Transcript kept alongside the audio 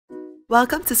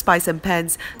Welcome to Spice and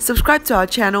Pans. Subscribe to our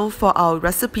channel for our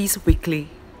recipes weekly.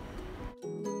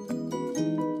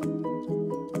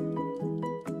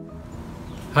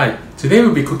 Hi, today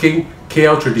we'll be cooking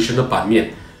KL traditional ban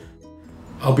mian.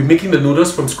 I'll be making the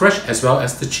noodles from scratch as well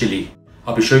as the chili.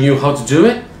 I'll be showing you how to do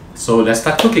it, so let's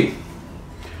start cooking.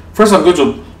 First I'm going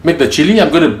to make the chili. I'm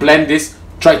going to blend this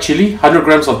dried chili, 100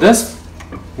 grams of this.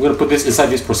 I'm going to put this inside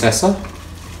this processor.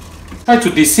 Try to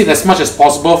de-seed as much as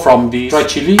possible from the dried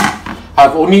chili.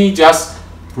 I've only just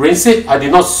rinsed it. I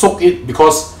did not soak it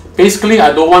because basically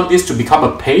I don't want this to become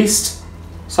a paste.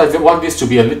 So I want this to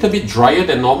be a little bit drier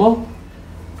than normal.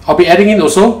 I'll be adding in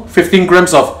also 15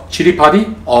 grams of chili padi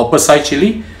or Persai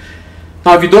chili.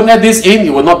 Now if you don't add this in,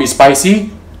 it will not be spicy.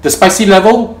 The spicy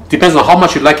level depends on how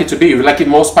much you like it to be. If you like it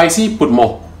more spicy, put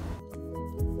more.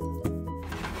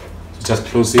 So just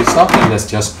close this up and let's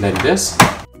just blend this.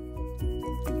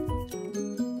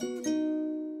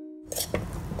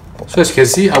 So as you can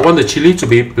see, I want the chili to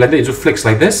be blended into flakes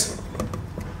like this.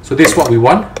 So this is what we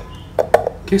want.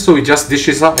 Okay, so we just dish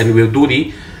this up and we'll do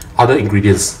the other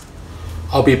ingredients.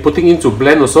 I'll be putting into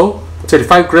blend also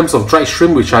 35 grams of dried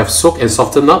shrimp which I've soaked and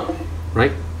softened up,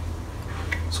 right?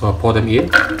 So I'll pour them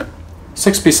in.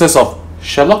 6 pieces of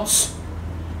shallots,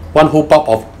 1 whole bulb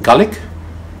of garlic,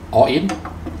 all in.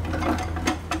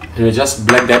 And we'll just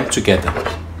blend them together.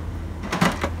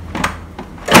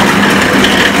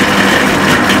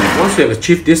 Once we have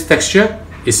achieved this texture,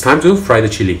 it's time to fry the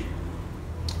chili.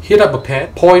 Heat up a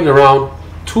pan, pour in around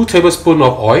 2 tablespoons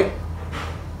of oil.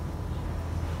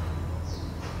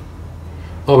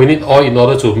 Now we need oil in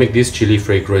order to make this chili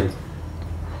fragrant.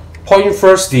 Pour in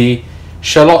first the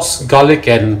shallots, garlic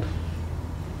and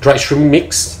dried shrimp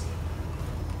mix.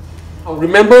 Now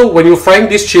remember, when you're frying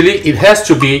this chili, it has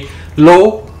to be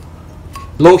low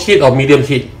heat or medium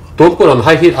heat. Don't put on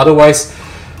high heat, otherwise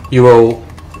you will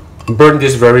burn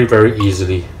this very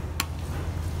easily.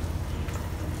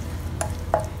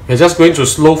 We're just going to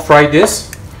slow fry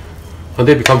this until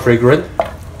they become fragrant.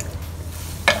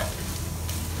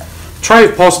 Try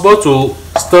if possible to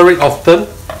stir it often,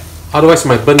 otherwise you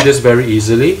might burn this very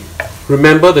easily.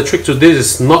 Remember, the trick to this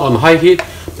is not on high heat,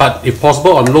 but if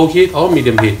possible on low heat or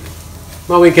medium heat.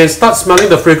 Now we can start smelling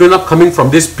the fragrance up coming from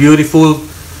this beautiful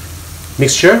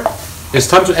mixture. It's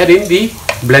time to add in the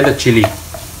blended chili.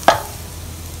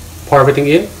 Pour everything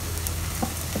in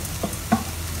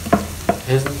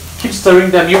and keep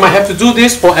stirring them. You might have to do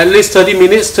this for at least 30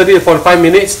 minutes, 30 to 45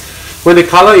 minutes. When the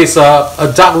color is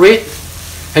a dark red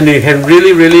and you can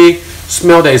really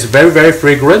smell that it's very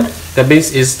fragrant, that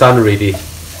means it's done already.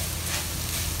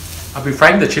 I've been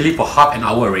frying the chili for half an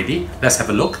hour already. Let's have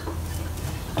a look.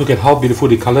 Look at how beautiful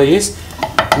the color is.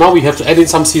 Now we have to add in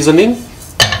some seasoning.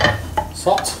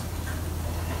 Salt,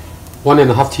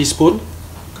 1.5 teaspoons.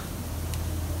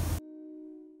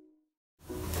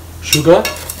 Sugar,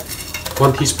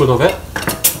 1 teaspoon of it.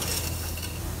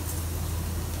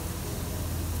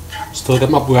 Stir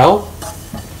them up well.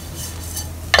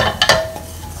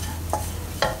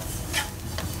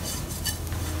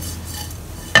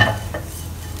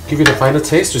 Give it a final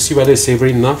taste to see whether it's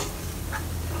savory enough.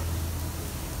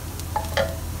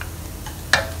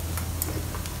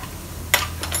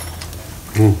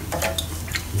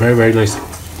 Very nice.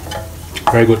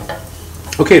 Very good.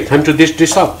 Okay, time to dish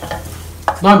this up.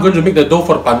 Now I'm going to make the dough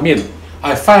for the ban mian. I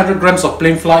have 500 grams of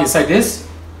plain flour inside this.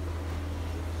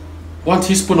 1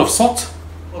 teaspoon of salt.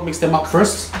 We'll mix them up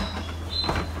first.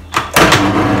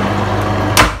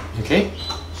 Okay.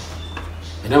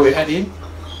 And then we add in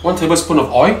 1 tablespoon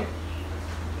of oil,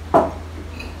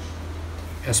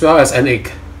 as well as an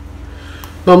egg.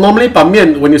 Now normally ban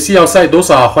mian, when you see outside,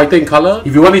 those are whiter in color.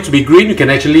 If you want it to be green, you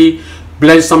can actually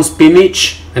blend some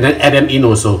spinach and then add them in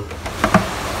also.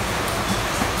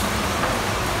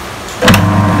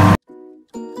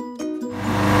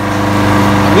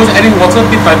 I'm just adding water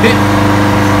bit by bit.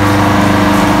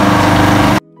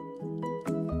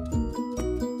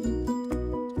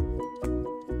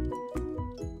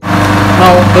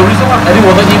 Now the reason why I'm adding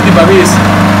water in bit by bit is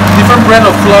different brand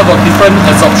of flour got different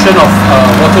absorption of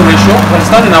water ratio. When it's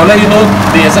done, and I'll let you know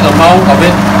the exact amount of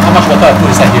it, how much water I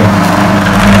put inside here.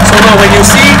 So now when you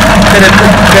see that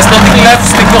there's nothing left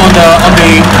sticking on the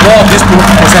wall of this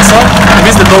processor, it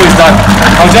means the dough is done.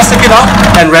 I'll just take it out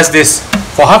and rest this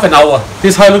for half an hour.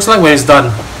 This is how it looks like when it's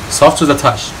done. Soft to the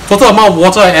touch. Total amount of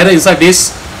water I added inside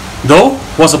this dough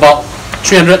was about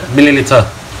 300 milliliter.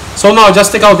 So now I'll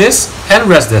just take out this and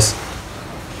rest this.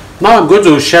 Now I'm going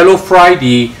to shallow fry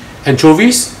the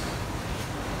anchovies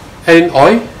and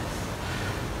oil.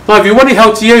 Now if you want it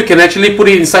healthier, you can actually put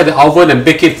it inside the oven and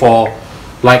bake it for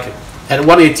like at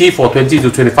 180 for 20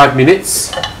 to 25 minutes.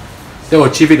 That will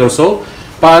achieve it also.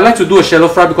 But I like to do a shallow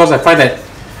fry because I find that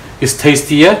it's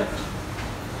tastier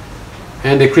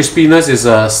and the crispiness is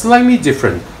slightly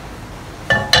different.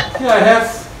 Here I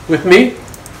have with me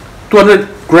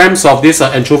 200 grams of this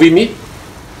anchovy meat.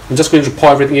 I'm just going to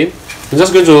pour everything in. I'm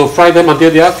just going to fry them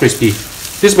until they are crispy.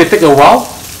 This may take a while.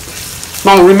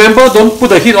 Now remember, don't put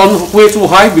the heat on way too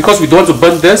high because we don't want to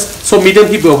burn this, so medium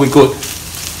heat will be good.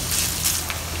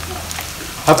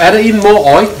 I've added in more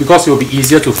oil because it will be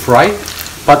easier to fry,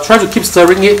 but try to keep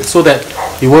stirring it so that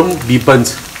it won't be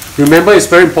burnt. Remember, it's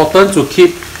very important to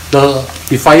keep the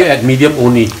fire at medium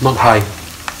only, not high.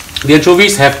 The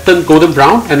anchovies have turned golden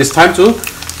brown and it's time to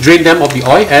drain them of the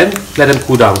oil and let them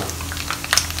cool down.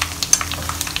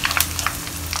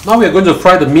 Now we are going to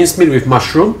fry the minced meat with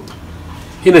mushroom.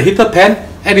 In a heated pan,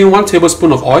 add in 1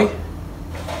 tablespoon of oil,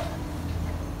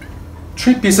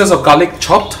 3 pieces of garlic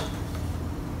chopped.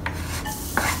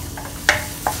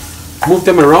 Move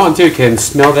them around until you can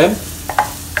smell them.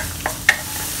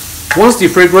 Once the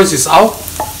fragrance is out,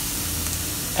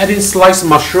 add in sliced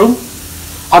mushroom.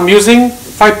 I'm using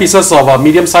 5 pieces of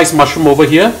medium-sized mushroom over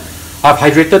here. I've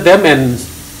hydrated them and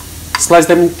sliced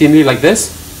them thinly like this.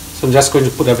 So I'm just going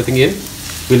to put everything in.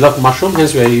 We love mushroom,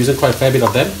 hence we are using quite a fair bit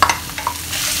of them.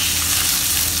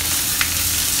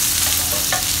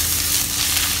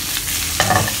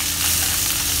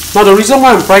 Now the reason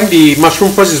why I'm frying the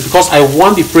mushroom first is because I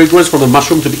want the fragrance from the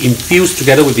mushroom to be infused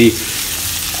together with the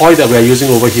oil that we are using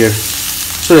over here,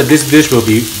 so that this dish will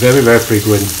be very, very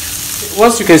fragrant.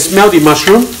 Once you can smell the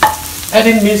mushroom, add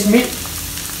in minced meat.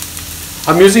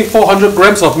 I'm using 400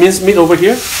 grams of minced meat over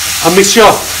here, a mixture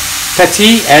of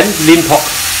patty and lean pork.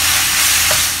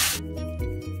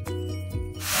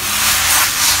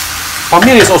 Ban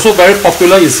mian is also very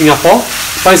popular in Singapore,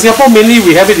 but in Singapore mainly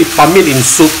we have it in ban mian in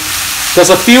soup. There's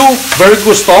a few very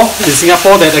good stores in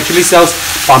Singapore that actually sells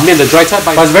ban mian, the dry type,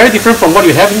 but it's very different from what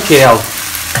you have in KL.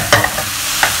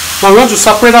 Now we want to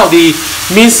separate out the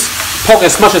minced pork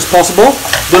as much as possible.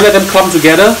 Don't let them clump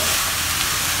together.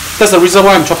 That's the reason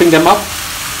why I'm chopping them up.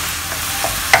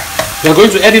 We are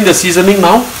going to add in the seasoning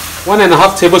now.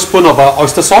 1.5 tablespoons of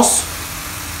oyster sauce.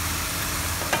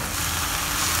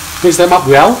 Mix them up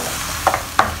well.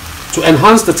 To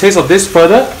enhance the taste of this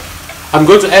further, I'm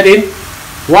going to add in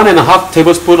 1.5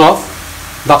 tablespoons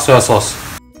of dark soya sauce.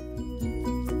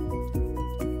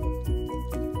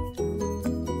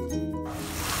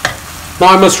 Now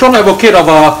I'm a strong advocate of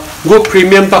a good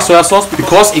premium dark soya sauce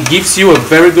because it gives you a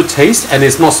very good taste and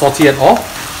it's not salty at all.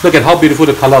 Look at how beautiful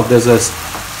the color of this is.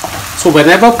 So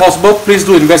whenever possible, please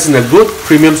do invest in a good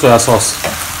premium soya sauce,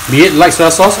 be it light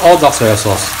soya sauce or dark soya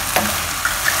sauce.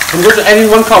 I'm going to add in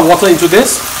 1 cup of water into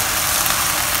this.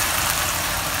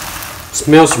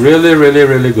 Smells really, really,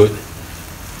 really good.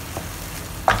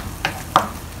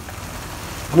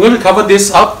 I'm going to cover this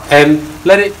up and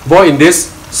let it boil in this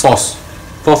sauce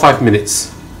for 5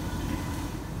 minutes.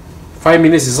 5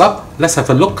 minutes is up. Let's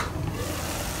have a look.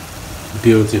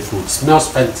 Beautiful. Smells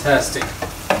fantastic.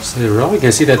 Stir it around. You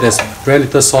can see that there's very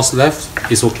little sauce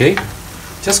left. It's okay.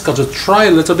 Just got to try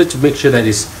a little bit to make sure that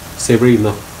it's savory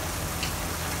enough.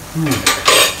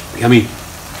 Yummy.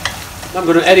 I'm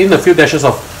going to add in a few dashes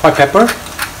of white pepper.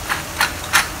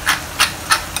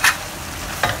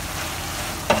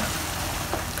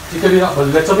 Thicken it up a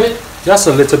little bit. Just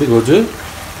a little bit will do.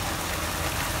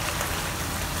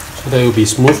 So that it will be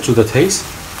smooth to the taste.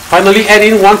 Finally, add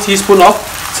in 1 teaspoon of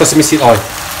sesame seed oil.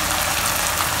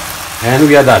 And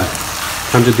we are done.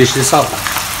 Time to dish this out.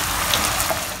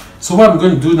 So what I'm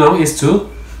going to do now is to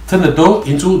turn the dough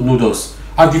into noodles.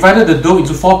 I've divided the dough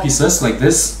into 4 pieces like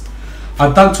this.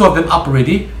 I've done 2 of them up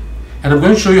already, and I'm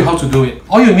going to show you how to do it.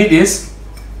 All you need is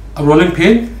a rolling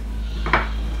pin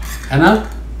and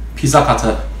a pizza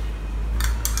cutter.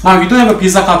 Now if you don't have a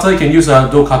pizza cutter, you can use a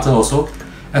dough cutter also,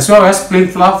 as well as plain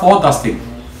flour for dusting.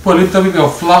 Put a little bit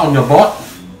of flour on your board,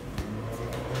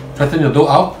 flatten your dough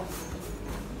out,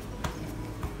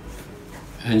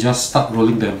 and just start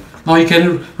rolling them. Now you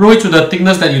can roll it to the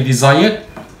thickness that you desire.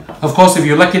 Of course, if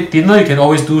you like it thinner, you can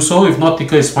always do so. If not,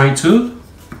 thicker is fine too.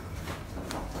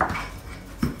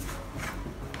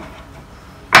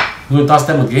 I'm going to dust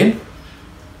them again.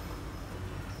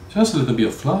 Just a little bit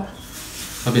of flour.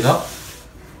 Rub it up.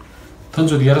 Turn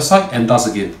to the other side and dust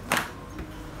again.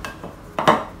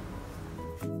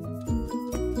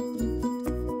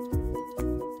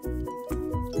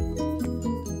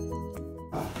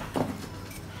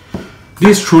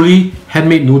 This is truly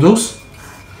handmade noodles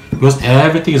because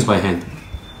everything is by hand.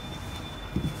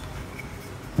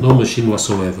 No machine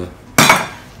whatsoever.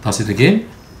 Dust it again.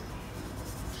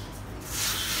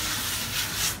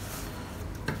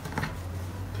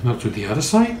 Now to the other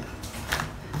side.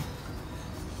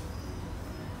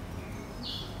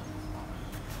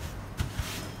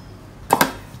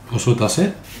 also does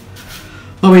it.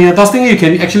 Now when you're dusting it, you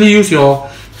can actually use your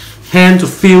hand to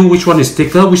feel which one is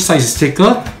thicker, which side is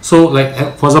thicker. So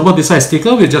like for example, this side is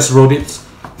thicker, we'll just roll it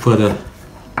further.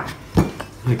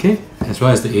 Okay, as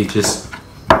well as the edges.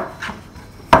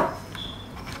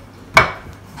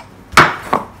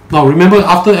 Now remember,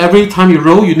 after every time you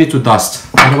roll, you need to dust,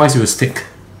 otherwise it will stick.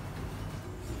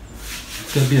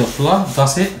 Get a bit of flour,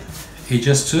 dust it,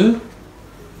 edges too.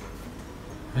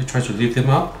 I try to lift them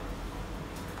up,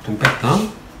 put them back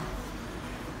down.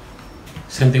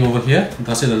 Same thing over here,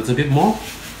 dust it a little bit more.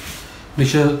 Make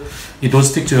sure it don't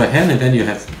stick to your hand, and then you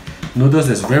have noodles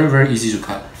that's very, very easy to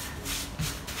cut.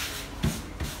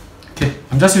 Okay,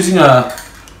 I'm just using a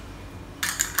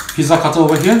pizza cutter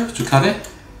over here to cut it.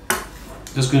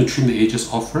 Just going to trim the edges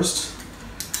off first.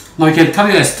 Now you can cut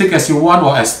it as thick as you want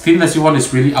or as thin as you want,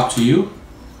 it's really up to you.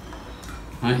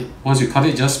 Right? Once you cut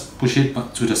it, just push it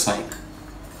back to the side.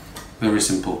 Very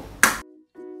simple.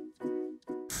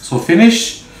 So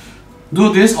finish.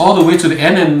 Do this all the way to the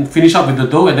end and finish up with the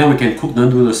dough, and then we can cook the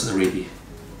noodles already.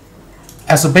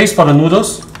 As a base for the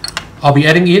noodles, I'll be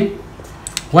adding in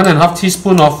 1.5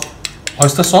 teaspoon of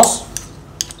oyster sauce,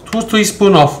 2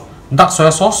 teaspoons of dark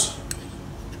soya sauce.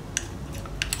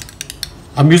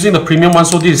 I'm using the premium one,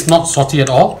 so this is not salty at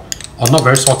all, or not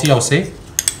very salty, I would say.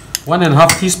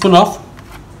 1.5 teaspoon of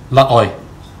lard oil.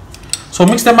 So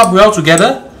mix them up well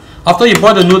together. After you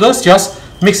boil the noodles, just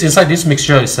mix inside this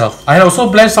mixture itself. I also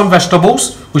blend some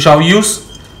vegetables, which I'll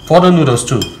use for the noodles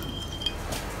too.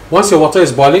 Once your water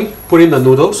is boiling, put in the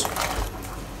noodles.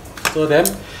 Stir them.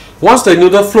 Once the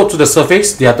noodles float to the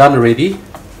surface, they are done already.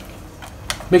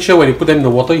 Make sure when you put them in the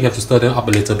water, you have to stir them up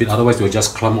a little bit, otherwise they will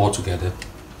just clump all together.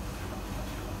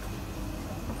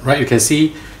 Right, you can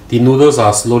see the noodles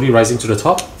are slowly rising to the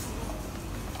top.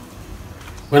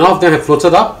 When all of them have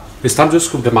floated up, it's time to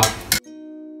scoop them up.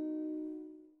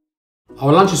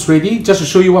 Our lunch is ready. Just to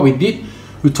show you what we did,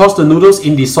 we tossed the noodles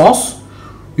in the sauce.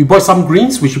 We boiled some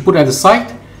greens, which we put at the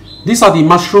side. These are the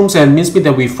mushrooms and minced meat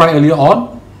that we fried earlier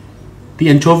on, the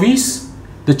anchovies,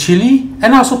 the chili,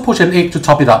 and I also poached an egg to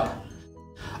top it up.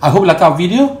 I hope you like our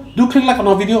video. Do click like on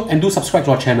our video and do subscribe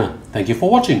to our channel. Thank you for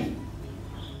watching.